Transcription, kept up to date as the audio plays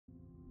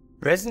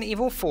Resident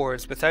Evil 4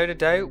 is without a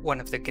doubt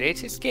one of the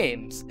greatest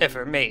games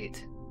ever made.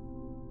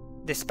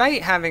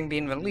 Despite having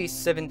been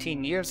released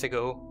 17 years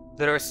ago,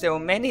 there are still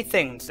many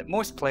things that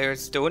most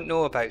players don't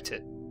know about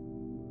it.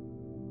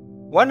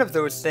 One of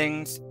those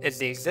things is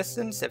the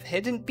existence of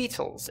hidden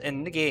beetles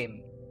in the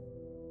game.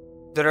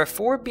 There are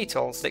 4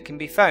 beetles that can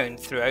be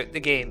found throughout the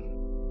game.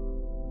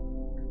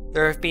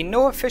 There have been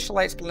no official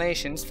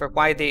explanations for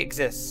why they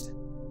exist,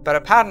 but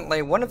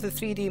apparently one of the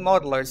 3D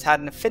modelers had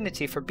an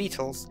affinity for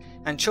beetles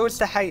and chose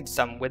to hide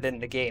some within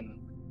the game.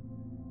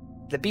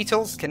 The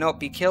beetles cannot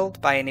be killed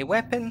by any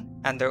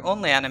weapon, and their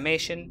only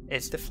animation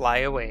is to fly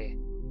away.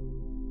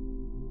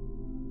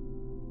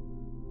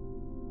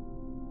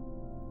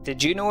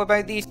 Did you know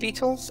about these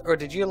beetles, or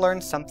did you learn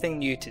something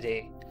new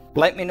today?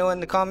 Let me know in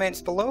the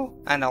comments below,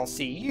 and I'll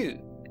see you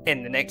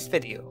in the next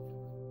video.